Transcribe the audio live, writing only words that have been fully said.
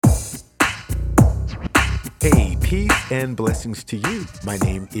Hey, peace and blessings to you. My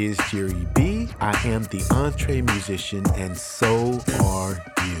name is Jerry B. I am the entree musician, and so are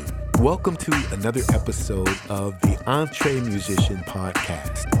you. Welcome to another episode of the Entree Musician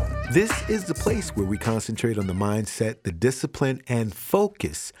Podcast. This is the place where we concentrate on the mindset, the discipline, and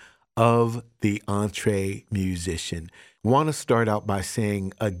focus of the entree musician. Want to start out by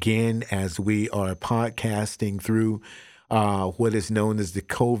saying again, as we are podcasting through what is known as the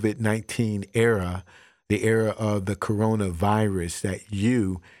COVID-19 era, the era of the coronavirus, that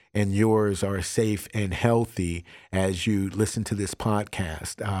you and yours are safe and healthy as you listen to this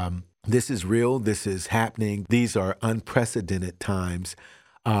podcast. This is real. This is happening. These are unprecedented times.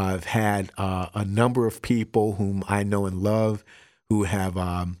 I've had a number of people whom I know and love who have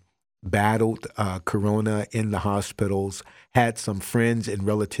battled corona in the hospitals, had some friends and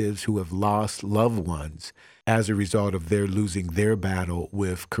relatives who have lost loved ones as a result of their losing their battle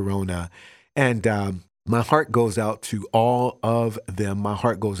with corona. And my heart goes out to all of them. My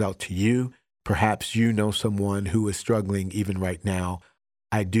heart goes out to you. Perhaps you know someone who is struggling even right now.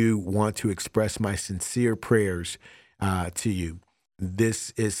 I do want to express my sincere prayers to you. This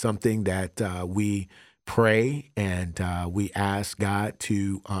is something that we pray and we ask God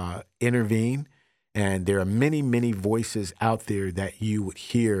to intervene. And there are many, many voices out there that you would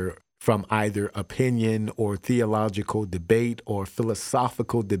hear from either opinion or theological debate or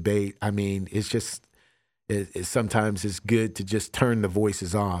philosophical debate. I mean, it's just, sometimes it's good to just turn the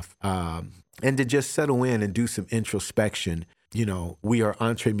voices off and to just settle in and do some introspection. You know, we are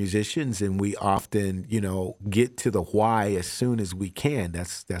entree musicians and we often, get to the why as soon as we can.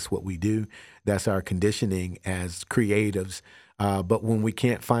 That's what we do. That's our conditioning as creatives. But when we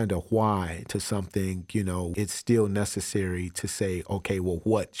can't find a why to something, it's still necessary to say, okay, well,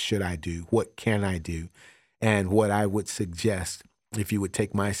 what should I do? What can I do? And what I would suggest, if you would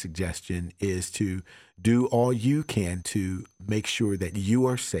take my suggestion, is to do all you can to make sure that you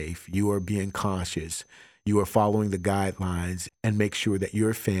are safe, you are being cautious, you are following the guidelines, and make sure that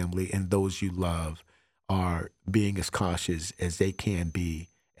your family and those you love are being as cautious as they can be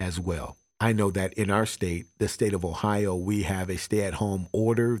as well. I know that in our state, the state of Ohio, we have a stay-at-home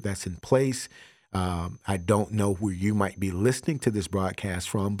order that's in place. I don't know where you might be listening to this broadcast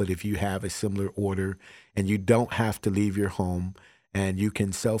from, but if you have a similar order and you don't have to leave your home and you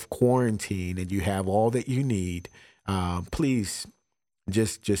can self-quarantine and you have all that you need, please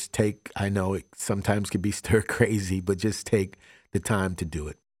just take, I know it sometimes can be stir crazy, but just take the time to do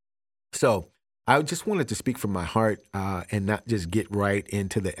it. So I just wanted to speak from my heart and not just get right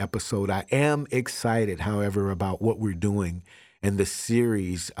into the episode. I am excited, however, about what we're doing in the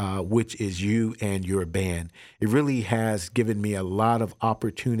series, which is You and Your Band. It really has given me a lot of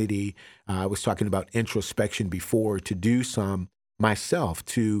opportunity. I was talking about introspection before, to do some myself,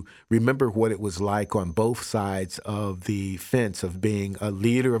 to remember what it was like on both sides of the fence of being a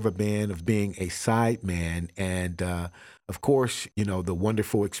leader of a band, of being a side man, and of course, the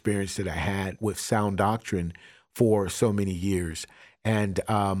wonderful experience that I had with Sound Doctrine for so many years. And,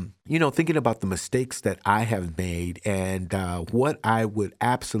 thinking about the mistakes that I have made and what I would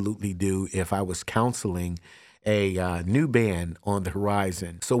absolutely do if I was counseling a new band on the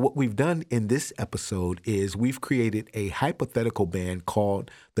horizon. So what we've done in this episode is we've created a hypothetical band called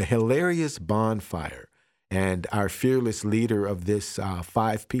the Hilarious Bonfire. And our fearless leader of this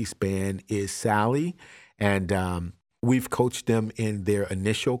five-piece band is Sally. And we've coached them in their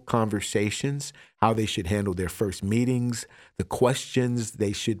initial conversations, how they should handle their first meetings, the questions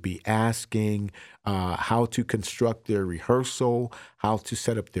they should be asking, how to construct their rehearsal, how to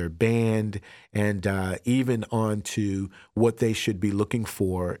set up their band, and even on to what they should be looking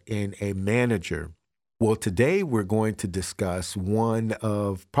for in a manager. Well, today we're going to discuss one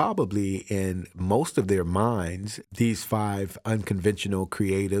of probably in most of their minds, these five unconventional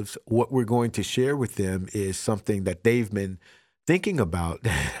creatives. What we're going to share with them is something that they've been thinking about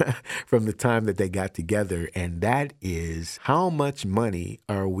from the time that they got together, and that is, how much money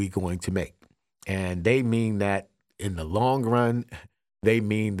are we going to make? And they mean that in the long run. They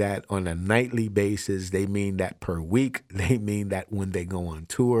mean that on a nightly basis. They mean that per week. They mean that when they go on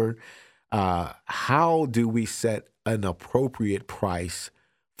tour. How do we set an appropriate price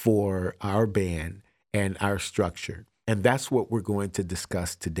for our band and our structure? And that's what we're going to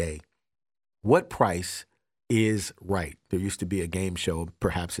discuss today. What price is right? There used to be a game show,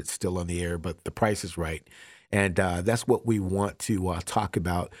 perhaps it's still on the air, but The Price is Right. And that's what we want to talk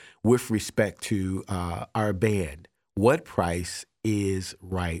about with respect to our band. What price is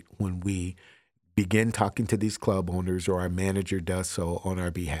right when we begin talking to these club owners or our manager does so on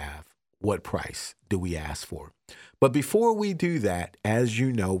our behalf? what price do we ask for? But before we do that, as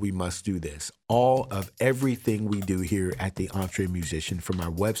you know, we must do this. All of everything we do here at the Entre Musician, from our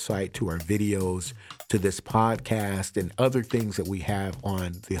website to our videos to this podcast and other things that we have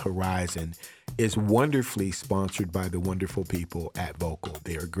on the horizon, is wonderfully sponsored by the wonderful people at Vocal.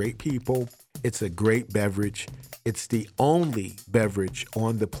 They are great people. It's a great beverage. It's the only beverage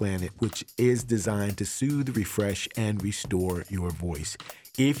on the planet which is designed to soothe, refresh, and restore your voice.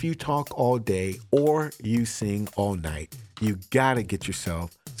 If you talk all day or you sing all night, you gotta get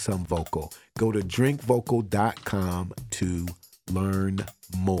yourself some Vocal. Go to drinkvocal.com to learn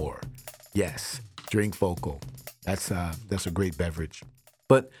more. Yes, drink Vocal. That's a great beverage.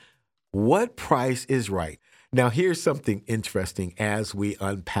 But what price is right? Now, here's something interesting as we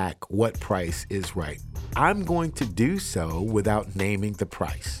unpack what price is right. I'm going to do so without naming the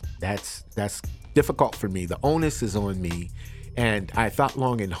price. That's difficult for me. The onus is on me. And I thought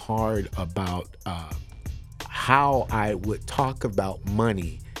long and hard about how I would talk about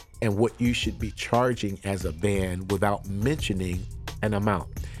money and what you should be charging as a band without mentioning an amount.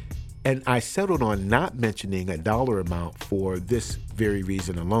 And I settled on not mentioning a dollar amount for this very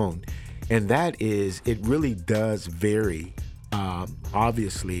reason alone. And that is, it really does vary,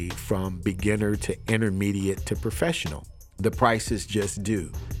 obviously, from beginner to intermediate to professional. The prices just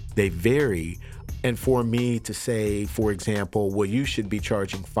do. They vary. And for me to say, for example, well, you should be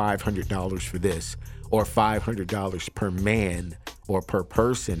charging $500 for this, or $500 per man or per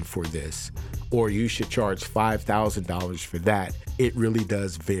person for this, or you should charge $5,000 for that, it really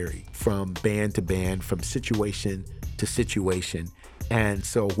does vary from band to band, from situation to situation. And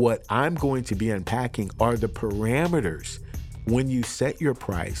so what I'm going to be unpacking are the parameters when you set your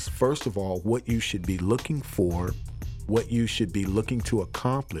price. First of all, what you should be looking for, what you should be looking to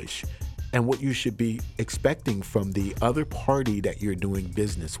accomplish, and what you should be expecting from the other party that you're doing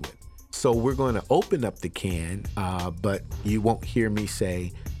business with. So we're going to open up the can, but you won't hear me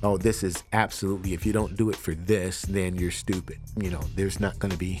say, oh, this is absolutely, if you don't do it for this, then you're stupid. There's not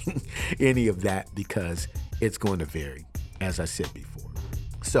going to be any of that because it's going to vary, as I said before.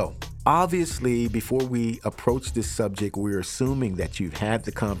 So obviously, before we approach this subject, we're assuming that you've had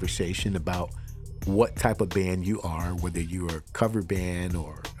the conversation about what type of band you are, whether you're a cover band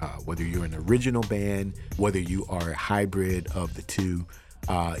or whether you're an original band, whether you are a hybrid of the two.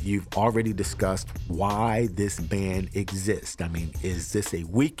 You've already discussed why this band exists. I mean, is this a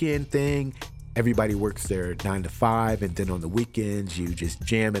weekend thing? Everybody works their 9 to 5, and then on the weekends, you just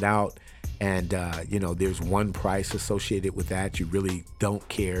jam it out. And, there's one price associated with that. You really don't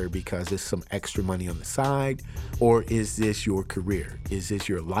care because there's some extra money on the side. Or is this your career? Is this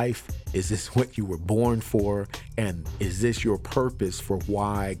your life? Is this what you were born for? And is this your purpose for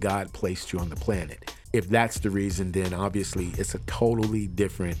why God placed you on the planet? If that's the reason, then obviously it's a totally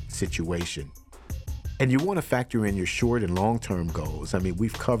different situation. And you want to factor in your short and long-term goals. I mean,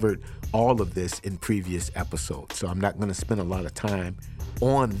 we've covered all of this in previous episodes, so I'm not going to spend a lot of time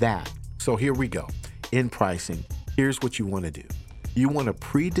on that. So here we go. In pricing, here's what you want to do. You want to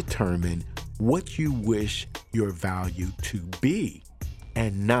predetermine what you wish your value to be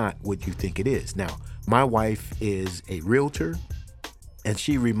and not what you think it is. Now, my wife is a realtor, and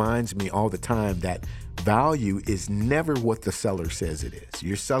she reminds me all the time that value is never what the seller says it is.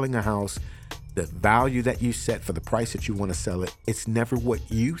 You're selling a house, the value that you set for the price that you want to sell it, it's never what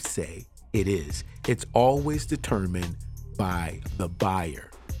you say it is. It's always determined by the buyer,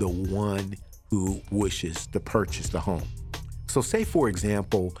 the one who wishes to purchase the home. So say, for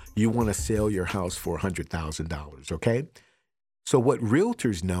example, you want to sell your house for $100,000, okay? So what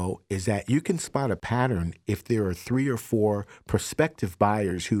realtors know is that you can spot a pattern if there are 3 or 4 prospective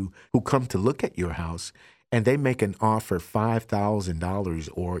buyers who come to look at your house and they make an offer $5,000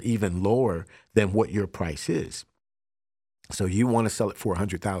 or even lower than what your price is. So you want to sell it for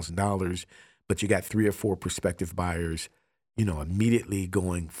 $100,000, but you got 3 or 4 prospective buyers, immediately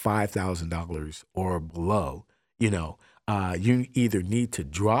going $5,000 or below. You either need to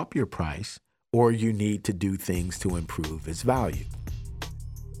drop your price or you need to do things to improve its value.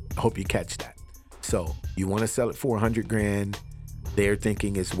 I hope you catch that. So you want to sell it for $100,000. They're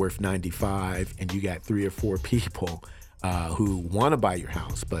thinking it's worth $95,000, and you got 3 or 4 people who want to buy your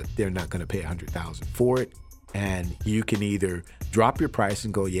house, but they're not going to pay $100,000 for it. And you can either drop your price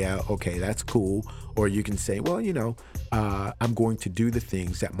and go, yeah, okay, that's cool. Or you can say, well, I'm going to do the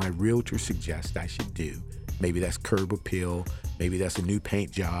things that my realtor suggests I should do. Maybe that's curb appeal. Maybe that's a new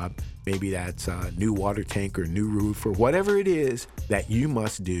paint job. Maybe that's a new water tank or new roof or whatever it is that you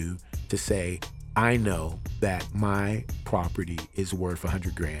must do to say, I know that my property is worth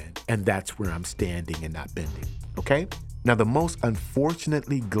 $100,000 and that's where I'm standing and not bending. Okay? Now, the most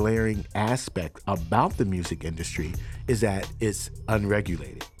unfortunately glaring aspect about the music industry is that it's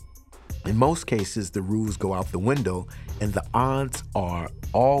unregulated. In most cases, the rules go out the window and the odds are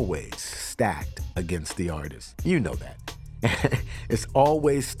always stacked against the artist. You know that. It's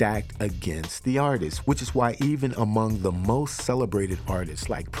always stacked against the artist, which is why even among the most celebrated artists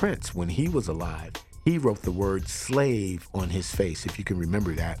like Prince, when he was alive, he wrote the word slave on his face, if you can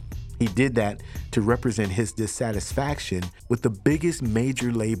remember that. He did that to represent his dissatisfaction with the biggest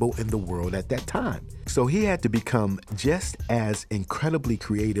major label in the world at that time. So he had to become just as incredibly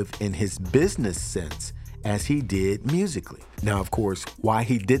creative in his business sense as he did musically. Now, of course, why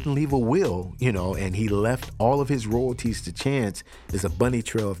he didn't leave a will, and he left all of his royalties to Chance is a bunny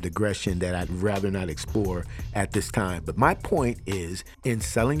trail of digression that I'd rather not explore at this time. But my point is, in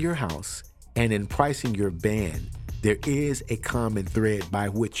selling your house and in pricing your band, there is a common thread by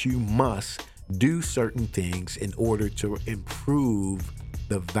which you must do certain things in order to improve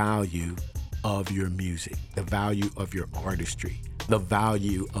the value of your music, the value of your artistry, the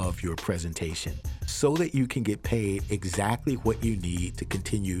value of your presentation, so that you can get paid exactly what you need to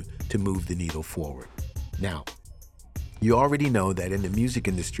continue to move the needle forward. Now, you already know that in the music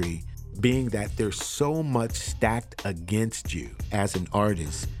industry, being that there's so much stacked against you as an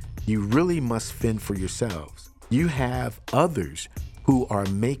artist, you really must fend for yourselves. You have others who are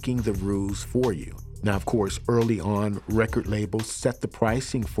making the rules for you. Now, of course, early on, record labels set the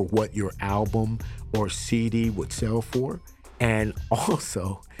pricing for what your album or CD would sell for, and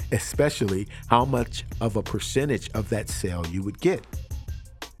also, especially, how much of a percentage of that sale you would get.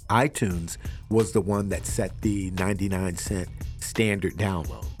 iTunes was the one that set the 99-cent standard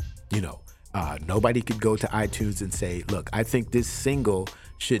download. Nobody could go to iTunes and say, look, I think this single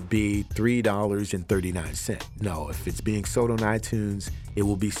should be $3.39. No, if it's being sold on iTunes, it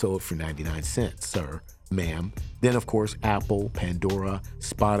will be sold for 99 cents, sir, ma'am. Then, of course, Apple, Pandora,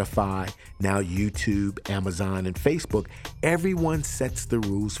 Spotify, now YouTube, Amazon, and Facebook, everyone sets the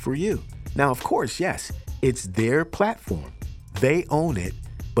rules for you. Now, of course, yes, it's their platform. They own it,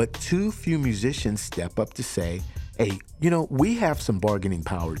 but too few musicians step up to say, hey, we have some bargaining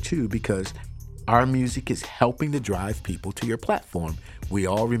power too, because our music is helping to drive people to your platform. We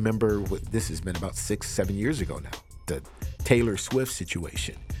all remember this has been about 6-7 years ago now, the Taylor Swift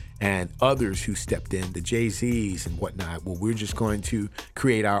situation and others who stepped in, the Jay-Z's and whatnot. Well, we're just going to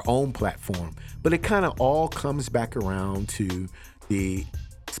create our own platform. But it kind of all comes back around to the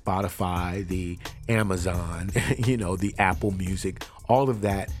Spotify, the Amazon, the Apple Music, all of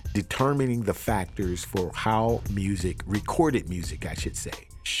that determining the factors for how music, recorded music, I should say,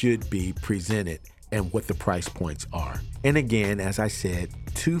 should be presented and what the price points are. And again, as I said,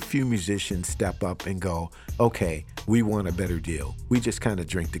 too few musicians step up and go, okay, we want a better deal. We just kind of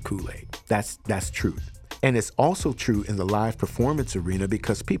drink the Kool-Aid. That's truth. And it's also true in the live performance arena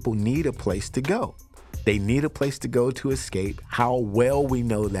because people need a place to go. They need a place to go to escape. How well we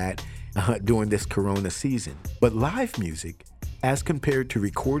know that during this Corona season. But live music, as compared to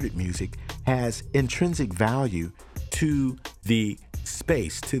recorded music, has intrinsic value to the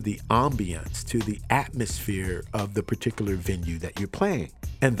space, to the ambience, to the atmosphere of the particular venue that you're playing.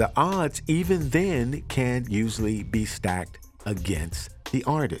 And the odds, even then, can usually be stacked against the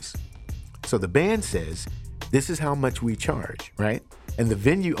artist. So the band says, this is how much we charge, right? And the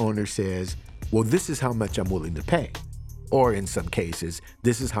venue owner says, well, this is how much I'm willing to pay. Or in some cases,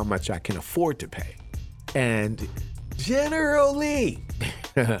 this is how much I can afford to pay. And generally,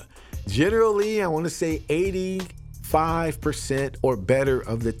 I want to say 85% or better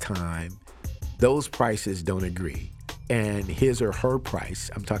of the time, those prices don't agree. And his or her price,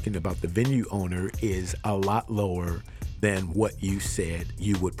 I'm talking about the venue owner, is a lot lower than what you said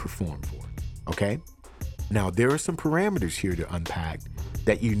you would perform for, okay? Now, there are some parameters here to unpack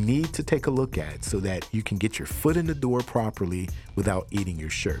that you need to take a look at so that you can get your foot in the door properly without eating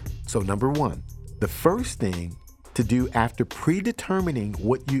your shirt. So number one, the first thing to do after predetermining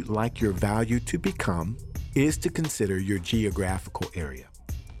what you'd like your value to become is to consider your geographical area.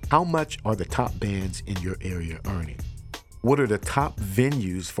 How much are the top bands in your area earning? What are the top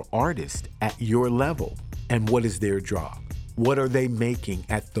venues for artists at your level? And what is their draw? What are they making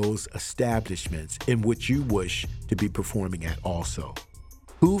at those establishments in which you wish to be performing at also?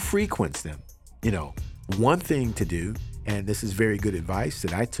 Who frequents them? One thing to do, and this is very good advice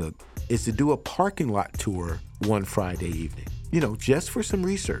that I took, is to do a parking lot tour one Friday evening, just for some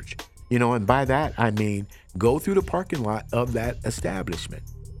research. And by that, I mean, go through the parking lot of that establishment.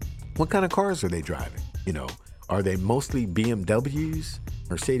 What kind of cars are they driving? Are they mostly BMWs,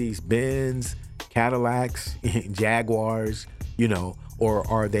 Mercedes-Benz, Cadillacs, Jaguars, or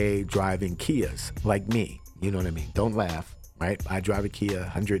are they driving Kias like me? You know what I mean? Don't laugh, right? I drive a Kia,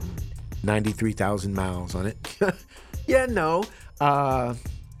 193,000 miles on it. Yeah, no.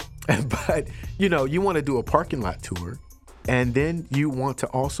 But, you want to do a parking lot tour, and then you want to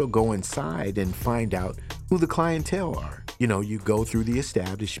also go inside and find out who the clientele are. You go through the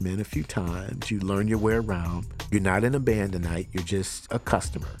establishment a few times, you learn your way around. You're not an abandonite, you're just a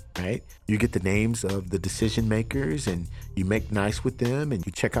customer, right? You get the names of the decision makers and you make nice with them, and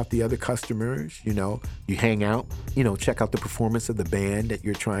you check out the other customers, you hang out, check out the performance of the band that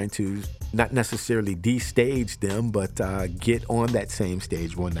you're trying to not necessarily de-stage them, but get on that same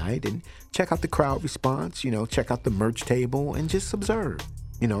stage one night, and check out the crowd response, check out the merch table and just observe.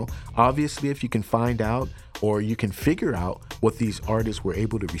 Obviously, if you can find out or you can figure out what these artists were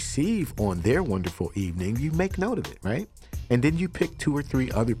able to receive on their wonderful evening, you make note of it, right? And then you pick 2 or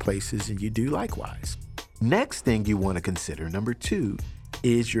 3 other places and you do likewise. Next thing you want to consider, number 2,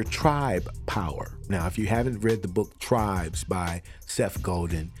 is your tribe power. Now, if you haven't read the book Tribes by Seth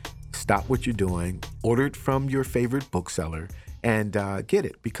Godin, stop what you're doing, order it from your favorite bookseller, and get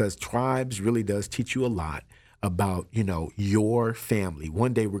it, because Tribes really does teach you a lot about, your family.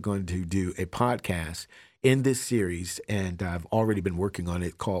 One day we're going to do a podcast in this series, and I've already been working on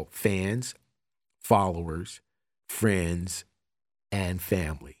it, called Fans, Followers, Friends, and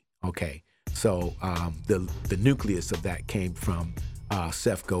Family. Okay, so the nucleus of that came from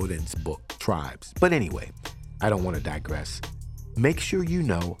Seth Godin's book, Tribes. But anyway, I don't want to digress. Make sure you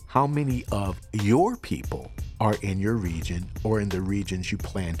know how many of your people are in your region or in the regions you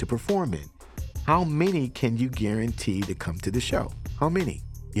plan to perform in. How many can you guarantee to come to the show? How many?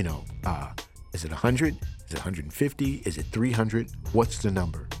 Is it 100? Is it 150? Is it 300? What's the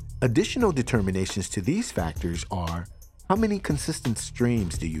number? Additional determinations to these factors are: how many consistent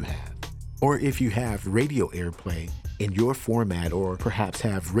streams do you have? Or if you have radio airplay in your format, or perhaps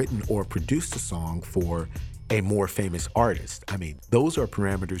have written or produced a song for a more famous artist. Those are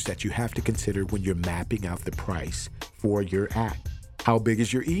parameters that you have to consider when you're mapping out the price for your act. How big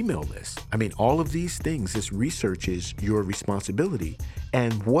is your email list? All of these things, this research is your responsibility.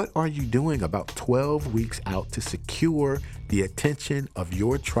 And what are you doing about 12 weeks out to secure the attention of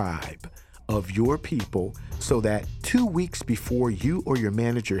your tribe, of your people, so that 2 weeks before you or your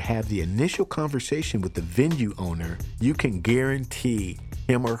manager have the initial conversation with the venue owner, you can guarantee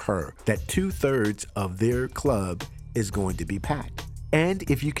him or her that 2/3 of their club is going to be packed? And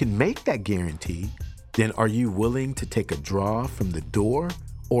if you can make that guarantee, then are you willing to take a draw from the door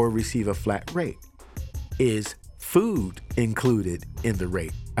or receive a flat rate? Is food included in the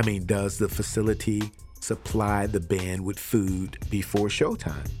rate? Does the facility supply the band with food before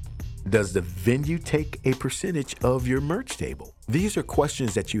showtime? Does the venue take a percentage of your merch table? These are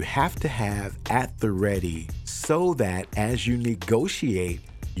questions that you have to have at the ready, so that as you negotiate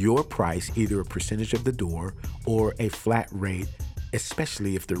your price, either a percentage of the door or a flat rate,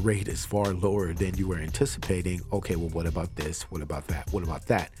 especially if the rate is far lower than you were anticipating. Okay, well, what about this? What about that? What about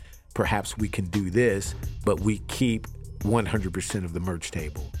that? Perhaps we can do this, but we keep 100% of the merch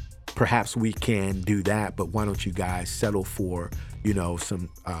table. Perhaps we can do that, but why don't you guys settle for, some,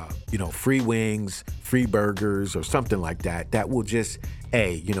 free wings, free burgers, or something like that. That will just,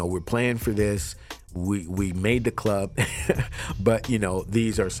 we're playing for this. We made the club, but,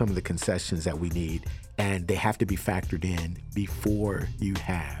 these are some of the concessions that we need. And they have to be factored in before you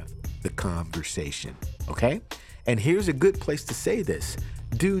have the conversation, okay? And here's a good place to say this.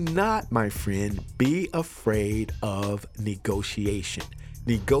 Do not, my friend, be afraid of negotiation.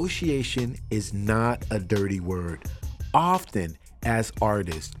 Negotiation is not a dirty word. Often, as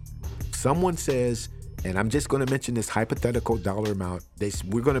artists, someone says, and I'm just going to mention this hypothetical dollar amount,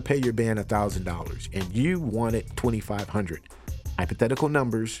 we're going to pay your band $1,000, and you want it $2,500. Hypothetical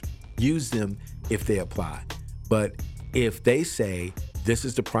numbers, use them if they apply. But if they say this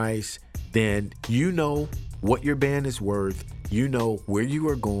is the price, then you know what your band is worth, you know where you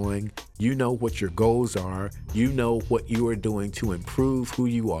are going, you know what your goals are, you know what you are doing to improve who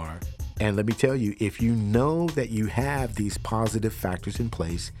you are. And let me tell you, if you know that you have these positive factors in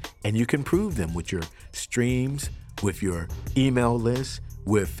place, and you can prove them with your streams, with your email list,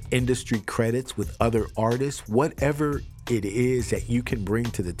 with industry credits, with other artists, whatever it is that you can bring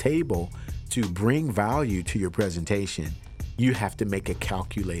to the table to bring value to your presentation, you have to make a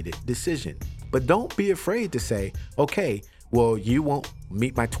calculated decision. But don't be afraid to say, okay, well, you won't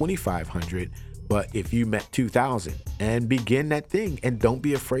meet my $2,500, but if you met $2,000, and begin that thing, and don't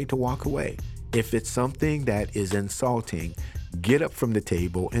be afraid to walk away. If it's something that is insulting, get up from the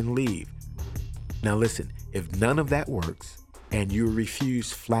table and leave. Now listen, if none of that works and you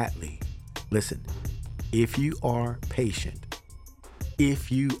refuse flatly, listen, if you are patient,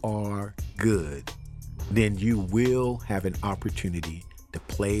 if you are good, then you will have an opportunity to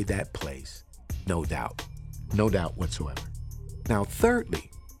play that place. No doubt. No doubt whatsoever. Now,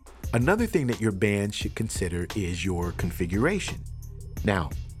 thirdly, another thing that your band should consider is your configuration. Now,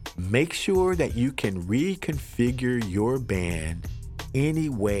 make sure that you can reconfigure your band any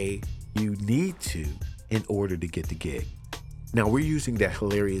way you need to in order to get the gig. Now, we're using that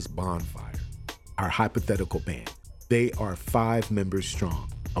hilarious Bonfire, our hypothetical band. They are 5 members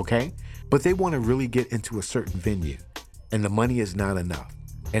strong, okay? But they want to really get into a certain venue, and the money is not enough.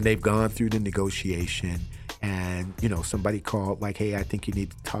 And they've gone through the negotiation, and, somebody called like, hey, I think you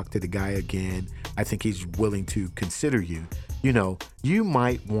need to talk to the guy again. I think he's willing to consider you. You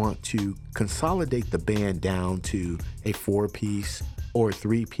might want to consolidate the band down to a 4-piece or a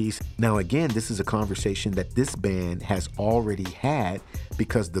 3-piece. Now, again, this is a conversation that this band has already had,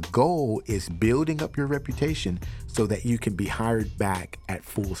 because the goal is building up your reputation so that you can be hired back at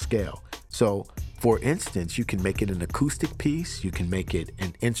full scale. So, for instance, you can make it an acoustic piece, you can make it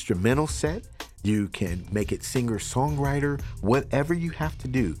an instrumental set, you can make it singer-songwriter, whatever you have to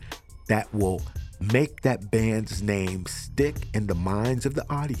do that will make that band's name stick in the minds of the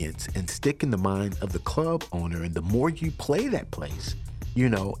audience and stick in the mind of the club owner. And the more you play that place,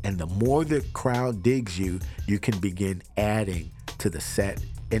 and the more the crowd digs you, you can begin adding to the set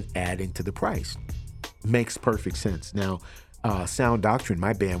and adding to the price. Makes perfect sense. Now, Sound Doctrine,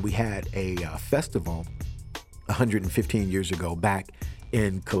 my band, we had a festival 115 years ago back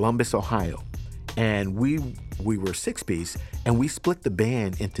in Columbus, Ohio. And we were 6-piece, and we split the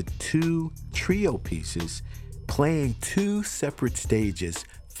band into 2 trio pieces, playing 2 separate stages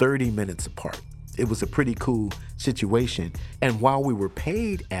 30 minutes apart. It was a pretty cool situation. And while we were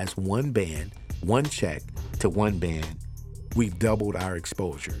paid as one band, one check to one band, we doubled our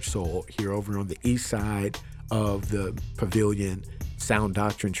exposure. So here over on the east side of the pavilion, Sound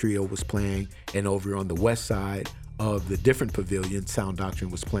Doctrine Trio was playing, and over on the west side of the different pavilion, Sound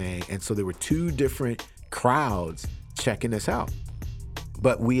Doctrine was playing. And so there were 2 different crowds checking us out.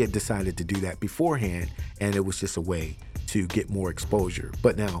 But we had decided to do that beforehand, and it was just a way to get more exposure.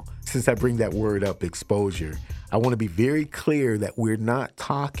 But now, since I bring that word up, exposure, I want to be very clear that we're not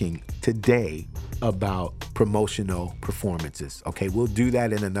talking today about promotional performances. Okay, we'll do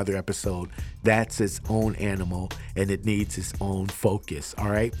that in another episode. That's its own animal, and it needs its own focus. All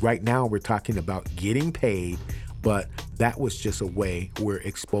right, right now we're talking about getting paid, but that was just a way where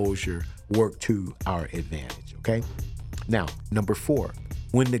exposure worked to our advantage. Okay, now number 4,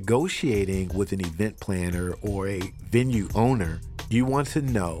 when negotiating with an event planner or a venue owner, you want to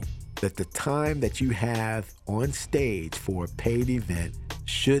know that the time that you have on stage for a paid event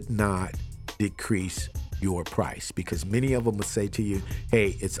should not decrease your price, because many of them will say to you,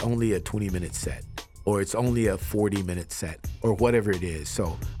 hey, it's only a 20-minute set, or it's only a 40-minute set, or whatever it is.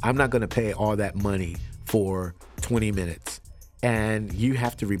 So I'm not going to pay all that money for 20 minutes. And you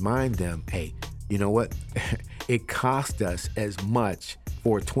have to remind them, hey, you know what? It cost us as much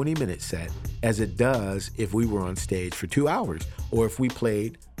for a 20-minute set as it does if we were on stage for 2 hours, or if we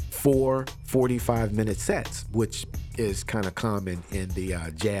played 4 45-minute sets, which is kind of common in the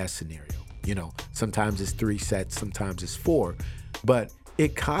jazz scenario. Sometimes it's 3 sets, sometimes it's 4, but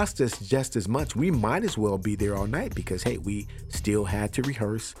it cost us just as much. We might as well be there all night because, hey, we still had to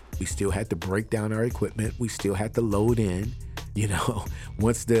rehearse. We still had to break down our equipment. We still had to load in.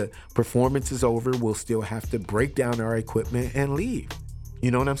 Once the performance is over, we'll still have to break down our equipment and leave.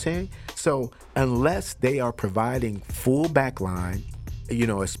 You know what I'm saying? So unless they are providing full backline,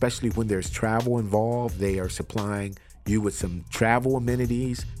 especially when there's travel involved, they are supplying you with some travel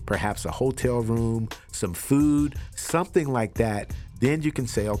amenities, perhaps a hotel room, some food, something like that. Then you can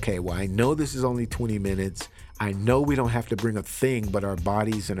say, okay, well, I know this is only 20 minutes. I know we don't have to bring a thing but our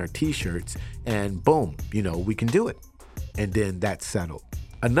bodies and our t-shirts, and boom, we can do it. And then that's settled.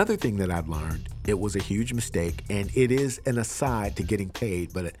 Another thing that I've learned, it was a huge mistake, and it is an aside to getting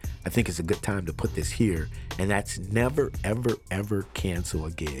paid, but I think it's a good time to put this here, and that's never, ever, ever cancel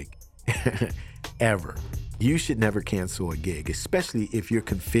a gig. Ever. You should never cancel a gig, especially if you're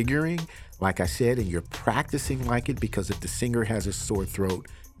configuring, like I said, and you're practicing like it, because if the singer has a sore throat,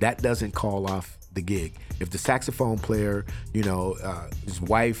 that doesn't call off the gig. If the saxophone player, his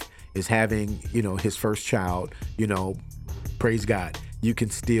wife is having, his first child, praise God, you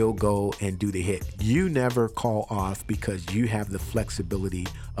can still go and do the hit. You never call off because you have the flexibility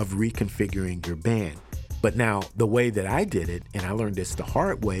of reconfiguring your band. But now, the way that I did it, and I learned this the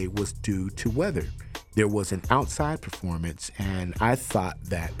hard way, was due to weather. There was an outside performance, and I thought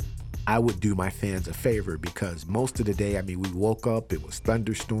that I would do my fans a favor because most of the day, we woke up, it was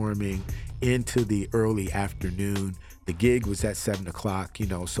thunderstorming into the early afternoon. The gig was at 7 o'clock,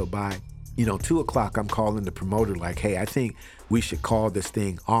 so by, 2:00, I'm calling the promoter like, hey, I think we should call this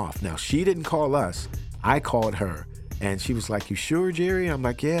thing off. Now, she didn't call us. I called her. And she was like, you sure, Jerry? I'm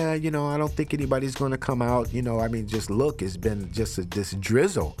like, yeah, I don't think anybody's going to come out. Just look, it's been just this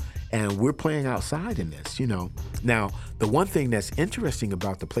drizzle. And we're playing outside in this, Now, the one thing that's interesting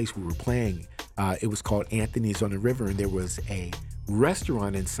about the place we were playing, it was called Anthony's on the River. And there was a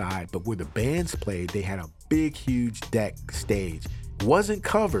restaurant inside. But where the bands played, they had a big, huge deck stage. It wasn't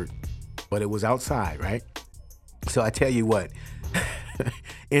covered, but it was outside, right? So I tell you what,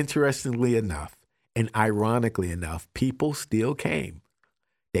 interestingly enough, and ironically enough, people still came.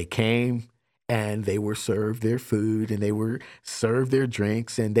 They came and they were served their food and they were served their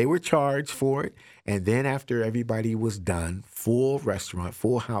drinks and they were charged for it. And then after everybody was done, full restaurant,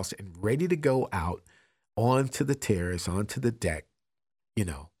 full house, and ready to go out onto the terrace, onto the deck,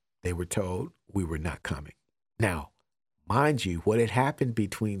 they were told we were not coming. Now, mind you, what had happened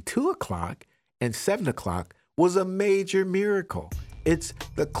between 2:00 and 7:00 was a major miracle. It's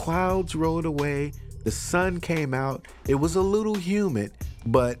the clouds rolled away, the sun came out, it was a little humid,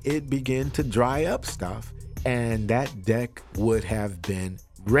 but it began to dry up stuff, and that deck would have been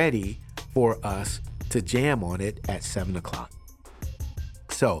ready for us to jam on it at 7:00.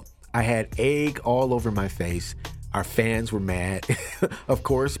 So I had egg all over my face. Our fans were mad, of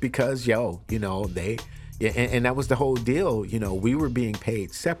course, because, and that was the whole deal. We were being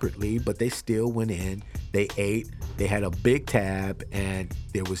paid separately, but they still went in, they ate, they had a big tab, and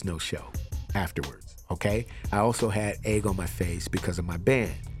there was no show afterwards, okay? I also had egg on my face because of my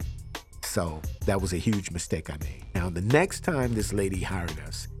band. So that was a huge mistake I made. Now, the next time this lady hired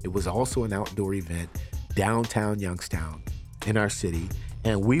us, it was also an outdoor event, downtown Youngstown in our city,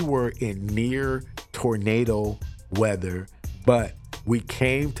 and we were in near tornado weather, but we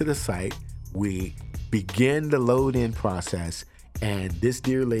came to the site, we began the load-in process, and this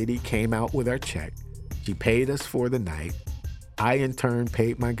dear lady came out with our check. She paid us for the night. I, in turn,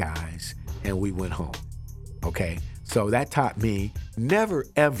 paid my guys, and we went home. Okay? So that taught me never,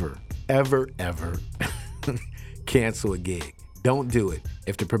 ever, ever, ever cancel a gig. Don't do it.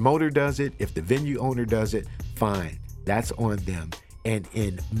 If the promoter does it, if the venue owner does it, fine. That's on them. And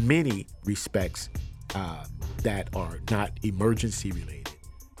in many respects that are not emergency related,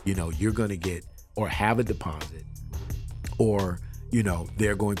 you're going to get or have a deposit, or,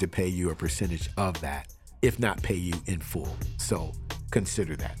 they're going to pay you a percentage of that, if not pay you in full. So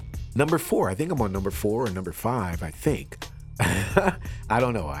consider that. Number 4, I think I'm on number 4 or number 5, I think. I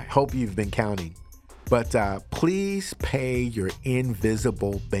don't know. I hope you've been counting. But please pay your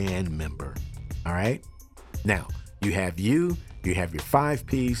invisible band member. All right? Now, you have your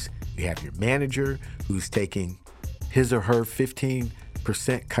 5-piece, you have your manager who's taking his or her 15%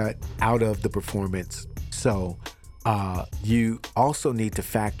 cut out of the performance. So you also need to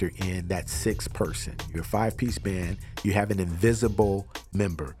factor in that 6th person, your 5-piece band. You have an invisible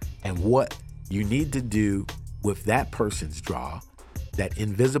member. And what you need to do with that person's draw, that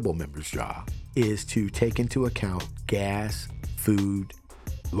invisible member's draw, is to take into account gas, food,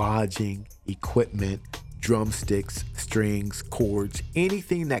 lodging, equipment, drumsticks, strings, chords,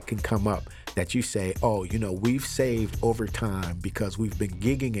 anything that can come up that you say, oh, we've saved over time because we've been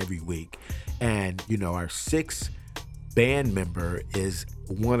gigging every week. And, our 6th band member is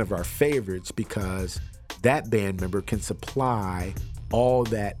one of our favorites because that band member can supply all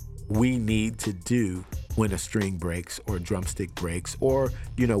that we need to do when a string breaks or a drumstick breaks, or,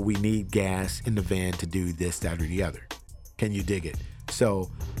 we need gas in the van to do this, that, or the other. Can you dig it? So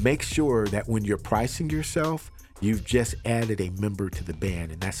make sure that when you're pricing yourself, you've just added a member to the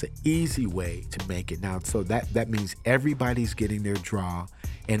band, and that's an easy way to make it. Now, so that means everybody's getting their draw,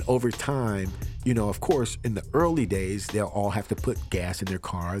 and over time, of course, in the early days, they'll all have to put gas in their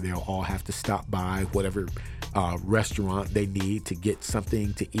car. They'll all have to stop by whatever restaurant they need to get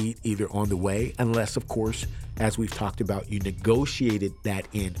something to eat either on the way, unless, of course, as we've talked about, you negotiated that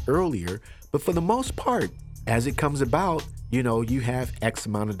in earlier. But for the most part, as it comes about, you have X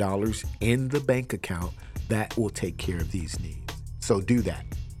amount of dollars in the bank account that will take care of these needs. So do that.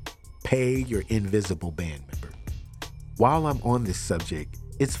 Pay your invisible band member. While I'm on this subject,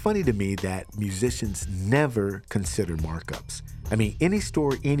 it's funny to me that musicians never consider markups. I mean, any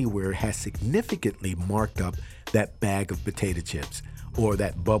store anywhere has significantly marked up that bag of potato chips or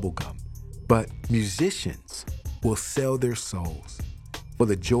that bubble gum. But musicians will sell their souls for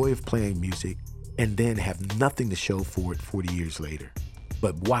the joy of playing music and then have nothing to show for it 40 years later.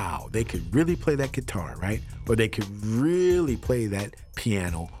 But wow, they could really play that guitar, right? Or they could really play that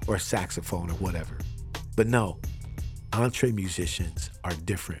piano or saxophone or whatever. But no, entree musicians are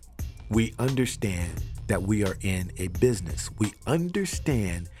different. We understand that we are in a business. We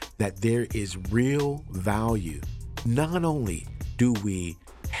understand that there is real value. Not only do we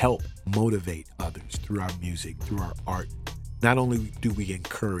help motivate others through our music, through our art, not only do we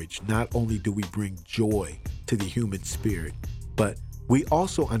encourage, not only do we bring joy to the human spirit, but we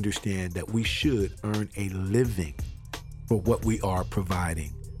also understand that we should earn a living for what we are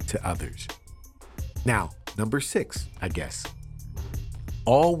providing to others. Now, number 6, I guess.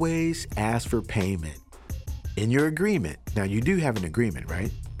 Always ask for payment in your agreement. Now, you do have an agreement,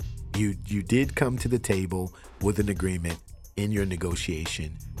 right? You did come to the table with an agreement in your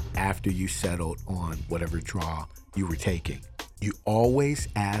negotiation after you settled on whatever draw you were taking. You always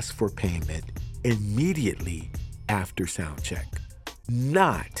ask for payment immediately after sound check,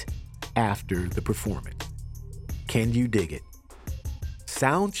 not after the performance. Can you dig it?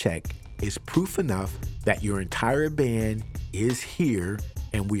 Sound check is proof enough that your entire band is here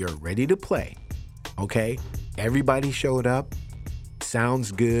and we are ready to play. Okay? Everybody showed up.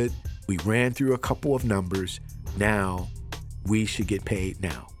 Sounds good. We ran through a couple of numbers. Now we should get paid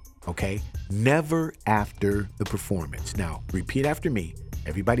now. Okay? Never after the performance. Now, repeat after me.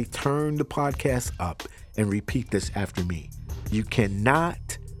 Everybody turn the podcast up and repeat this after me. You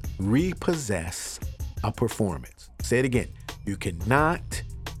cannot repossess a performance. Say it again. You cannot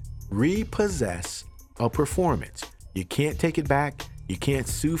repossess a performance. You can't take it back. You can't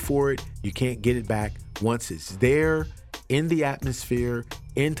sue for it. You can't get it back. Once it's there in the atmosphere,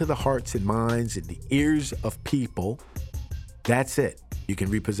 into the hearts and minds and the ears of people, that's it. You can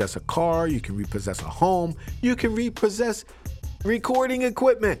repossess a car. You can repossess a home. You can repossess recording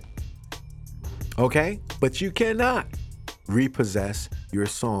equipment. Okay? But you cannot repossess your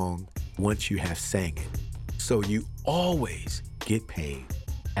song once you have sang it. So you always get paid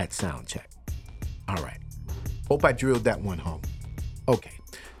at sound check. All right. Hope I drilled that one home. Okay.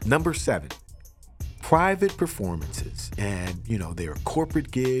 Number 7, private performances. And, they're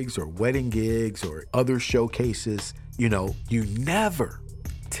corporate gigs or wedding gigs or other showcases. You never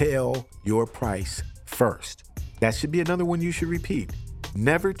tell your price first. That should be another one you should repeat.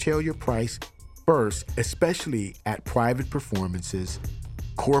 Never tell your price first, especially at private performances,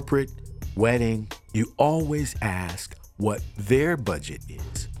 corporate, wedding. You always ask what their budget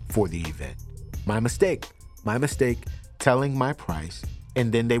is for the event. My mistake, telling my price,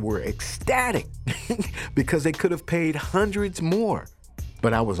 and then they were ecstatic because they could have paid hundreds more,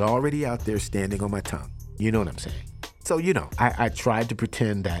 but I was already out there standing on my tongue. You know what I'm saying? So, I tried to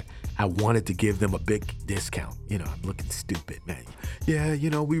pretend that I wanted to give them a big discount. I'm looking stupid, man. Yeah,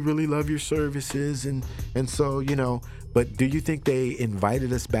 we really love your services. And so, but do you think they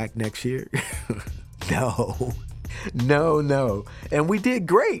invited us back next year? No. And we did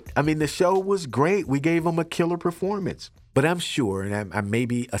great. I mean, the show was great. We gave them a killer performance. But I'm sure, and I may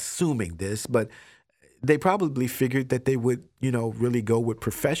be assuming this, but they probably figured that they would, really go with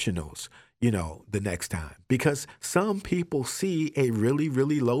professionals, the next time. Because some people see a really,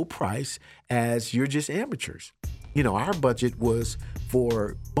 really low price as you're just amateurs. Our budget was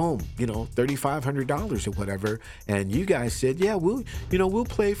for, $3,500 or whatever. And you guys said, yeah, we'll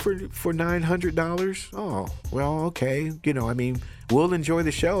play for $900. Oh, well, okay. We'll enjoy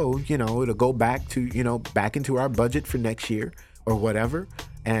the show. It'll go back to, back into our budget for next year or whatever,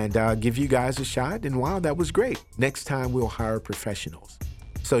 and give you guys a shot. And wow, that was great. Next time we'll hire professionals.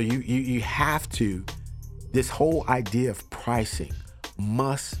 So you have to, this whole idea of pricing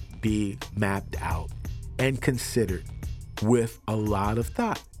must be mapped out and considered with a lot of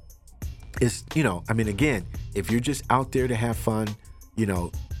thought. It's, again, if you're just out there to have fun,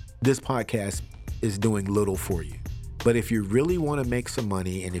 this podcast is doing little for you. But if you really want to make some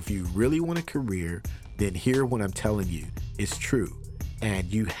money and if you really want a career, then hear what I'm telling you is true.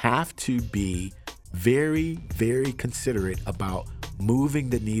 And you have to be very, very considerate about moving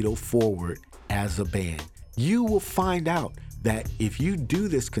the needle forward as a band. You will find out that if you do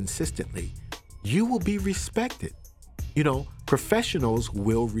this consistently, you will be respected. Professionals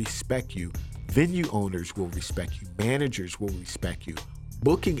will respect you. Venue owners will respect you. Managers will respect you.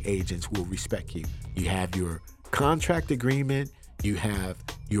 Booking agents will respect you. You have your contract agreement. You have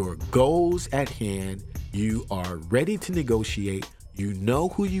your goals at hand. You are ready to negotiate. You know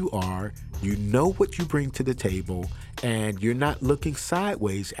who you are. You know what you bring to the table. And you're not looking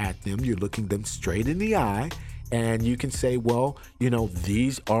sideways at them. You're looking them straight in the eye. And you can say, well,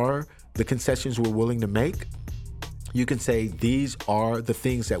 these are the concessions we're willing to make. You can say these are the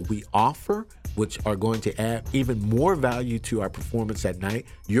things that we offer, which are going to add even more value to our performance at night.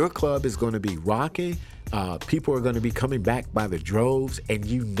 Your club is going to be rocking. People are going to be coming back by the droves, and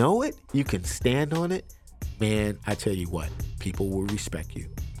you know it. You can stand on it. Man, I tell you what, people will respect you.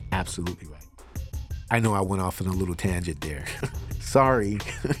 Absolutely right. I know I went off on a little tangent there. Sorry,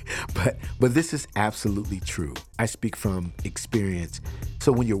 but this is absolutely true. I speak from experience.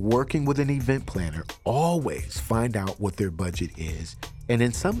 So when you're working with an event planner, always find out what their budget is. And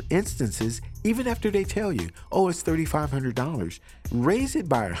in some instances, even after they tell you, oh, it's $3,500, raise it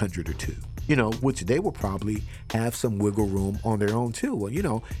by $100 or $200, which they will probably have some wiggle room on their own too.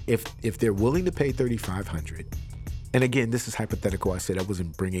 Well, if they're willing to pay $3,500, and again, this is hypothetical. I said I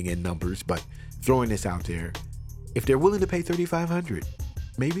wasn't bringing in numbers, but throwing this out there. If they're willing to pay $3,500,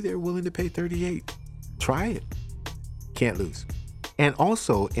 maybe they're willing to pay $38,000. Try it. Can't lose. And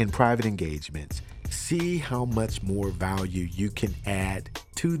also in private engagements, see how much more value you can add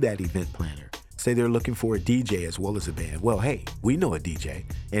to that event planner. Say they're looking for a DJ as well as a band. Well, hey, we know a DJ.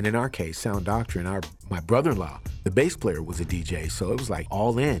 And in our case, Sound Doctrine, my brother-in-law, the bass player, was a DJ. So it was like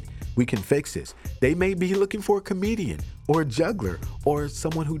all in. We can fix this. They may be looking for a comedian or a juggler or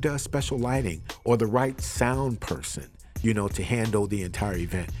someone who does special lighting or the right sound person, to handle the entire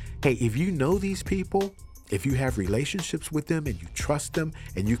event. Hey, if you know these people, if you have relationships with them and you trust them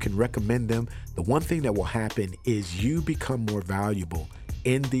and you can recommend them, the one thing that will happen is you become more valuable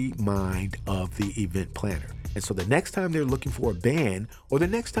in the mind of the event planner. And so the next time they're looking for a band, or the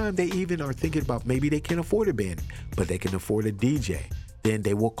next time they even are thinking about maybe they can't afford a band, but they can afford a DJ, then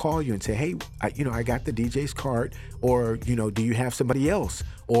they will call you and say, hey, I got the DJ's card, or, do you have somebody else?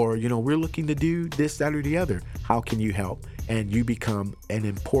 Or, we're looking to do this, that, or the other. How can you help? And you become an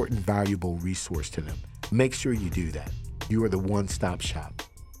important, valuable resource to them. Make sure you do that. You are the one-stop shop.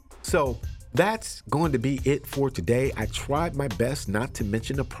 So that's going to be it for today. I tried my best not to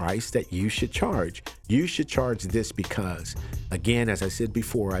mention a price that you should charge. You should charge this because, again, as I said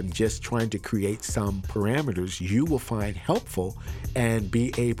before, I'm just trying to create some parameters you will find helpful and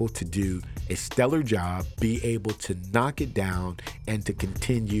be able to do a stellar job, be able to knock it down, and to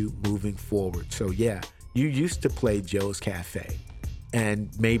continue moving forward. So yeah, you used to play Joe's Cafe. And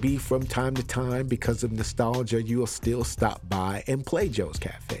maybe from time to time, because of nostalgia, you'll still stop by and play Joe's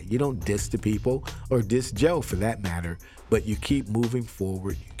Cafe. You don't diss the people or diss Joe for that matter, but you keep moving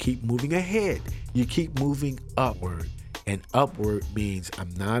forward, you keep moving ahead, you keep moving upward. And upward means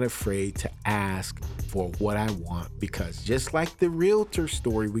I'm not afraid to ask for what I want, because just like the realtor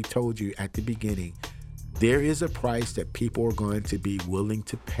story we told you at the beginning, there is a price that people are going to be willing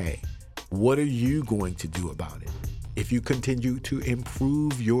to pay. What are you going to do about it? If you continue to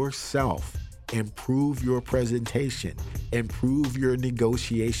improve yourself, improve your presentation, improve your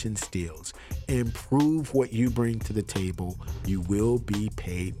negotiation skills, improve what you bring to the table, you will be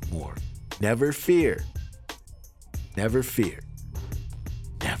paid more. Never fear. Never fear.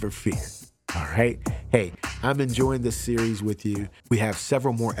 Never fear. All right. Hey, I'm enjoying this series with you. We have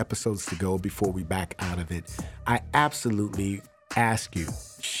several more episodes to go before we back out of it. I absolutely ask you,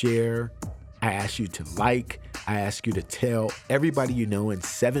 share. I ask you to like. I ask you to tell everybody you know and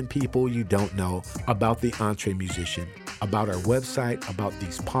 7 people you don't know about the Entre Musician, about our website, about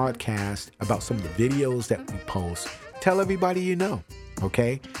these podcasts, about some of the videos that we post. Tell everybody you know.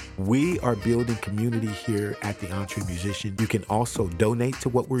 Okay, we are building community here at the Entre Musician. You can also donate to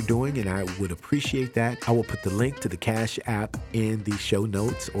what we're doing, and I would appreciate that. I will put the link to the Cash App in the show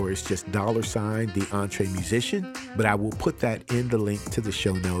notes, or it's just $ the Entre Musician, but I will put that in the link to the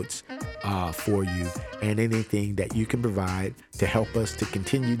show notes for you. And anything that you can provide to help us to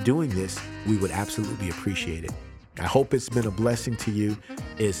continue doing this, we would absolutely appreciate it. I hope it's been a blessing to you.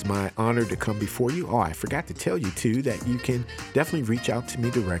 It's my honor to come before you. Oh, I forgot to tell you too that you can definitely reach out to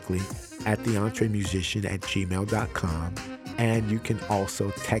me directly at theentremusician@gmail.com. And you can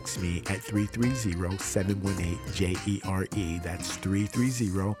also text me at 330-718-JERE. That's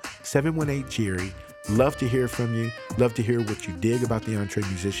 330-718-JERE. Love to hear from you. Love to hear what you dig about the Entre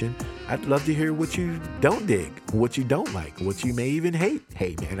Musician. I'd love to hear what you don't dig, what you don't like, what you may even hate.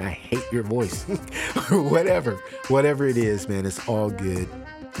 Hey, man, I hate your voice. Or whatever it is, man, it's all good.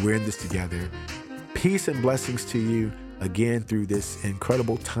 We're in this together. Peace and blessings to you again through this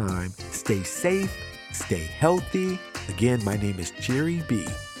incredible time. Stay safe, stay healthy. Again, my name is Jerry B.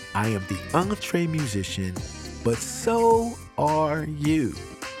 I am the Entre Musician, but so are you.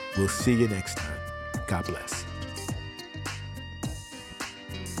 We'll see you next time. God bless.